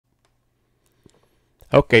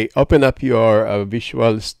Okay, open up your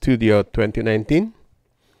Visual Studio 2019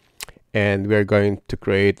 and we're going to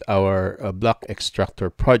create our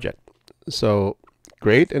BlockExtractor project. So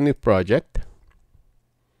create a new project,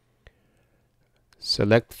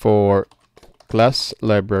 select for class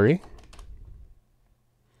library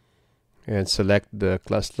and select the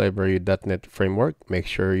class library.NET framework. Make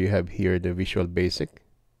sure you have here the Visual Basic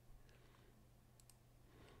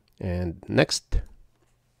and next.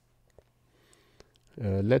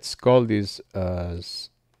 Let's call this as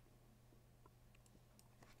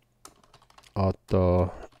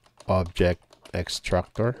Auto Object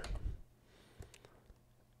Extractor,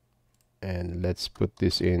 and let's put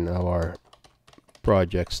this in our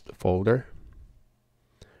projects folder.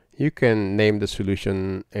 You can name the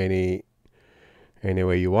solution any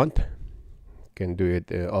way you want. You can do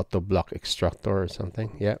it Auto Block Extractor or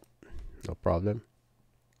something. Yeah, no problem.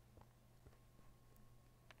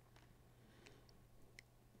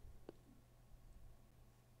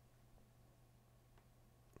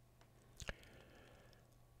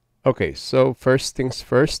 Okay, so first things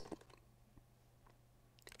first,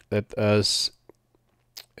 let us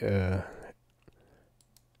add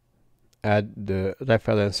the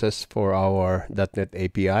references for our .NET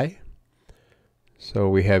API. So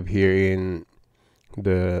we have here in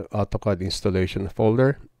the AutoCAD installation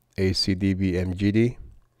folder ACDB-MGD,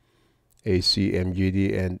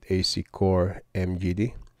 AC-MGD, and AC Core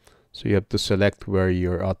MGD. So you have to select where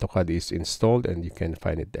your AutoCAD is installed and you can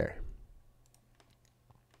find it there.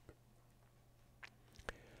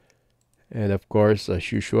 And of course, as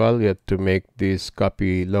usual, you have to make this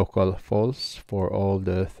copy local false for all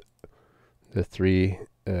the three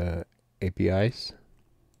APIs.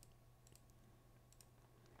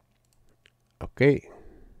 Okay.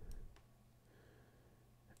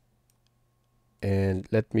 And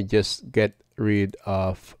let me just get rid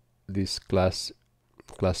of this class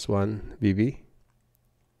 1 VB.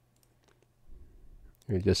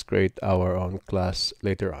 We'll just create our own class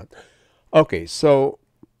later on. Okay, so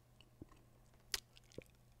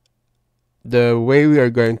the way we are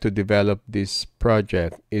going to develop this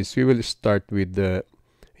project is we will start with the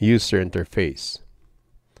user interface.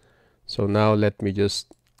 So now let me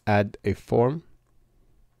just add a form.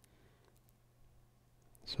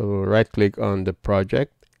 So right click on the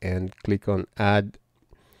project and click on add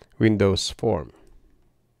Windows form.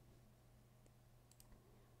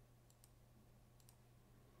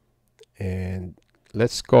 And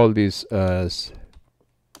let's call this as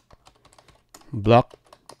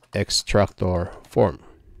BlockExtractor form.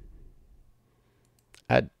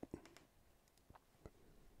 Add.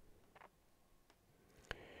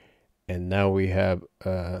 And now we have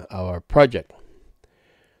our project.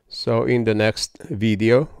 So in the next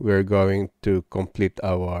video, we're going to complete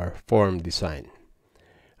our form design.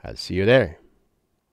 I'll see you there.